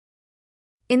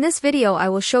In this video I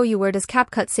will show you where does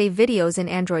CapCut save videos in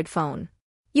Android phone.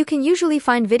 You can usually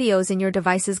find videos in your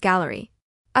device's gallery.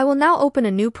 I will now open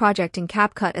a new project in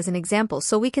CapCut as an example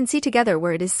so we can see together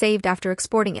where it is saved after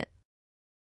exporting it.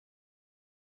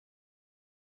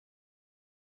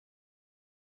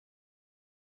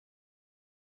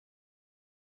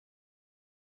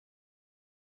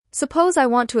 Suppose I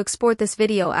want to export this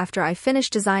video after I finish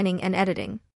designing and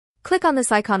editing. Click on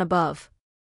this icon above.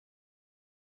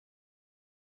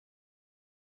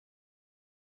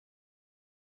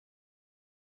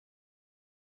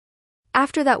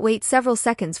 After that, wait several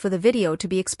seconds for the video to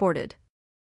be exported.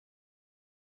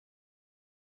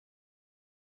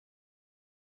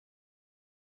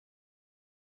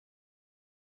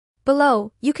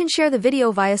 Below, you can share the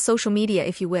video via social media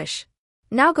if you wish.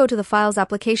 Now go to the Files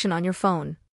application on your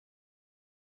phone.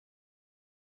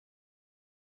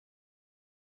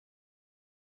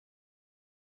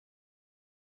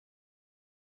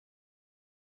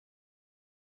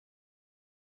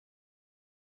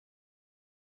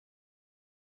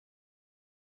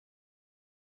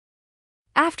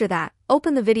 After that,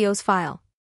 open the videos file.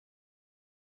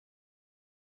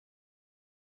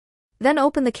 Then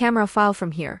open the camera file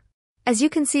from here. As you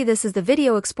can see, this is the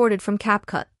video exported from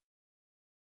CapCut.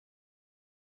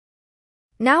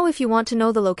 Now if you want to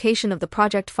know the location of the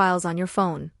project files on your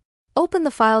phone, open the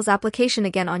Files application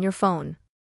again on your phone.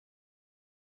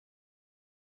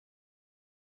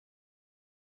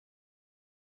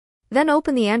 Then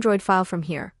open the Android file from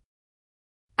here.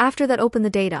 After that, open the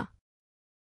data.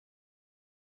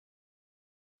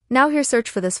 Now here search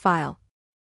for this file.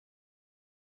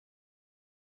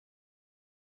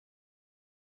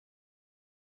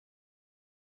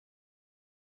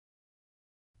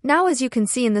 Now as you can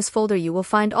see in this folder you will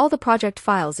find all the project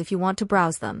files if you want to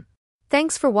browse them.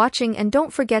 Thanks for watching and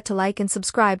don't forget to like and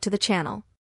subscribe to the channel.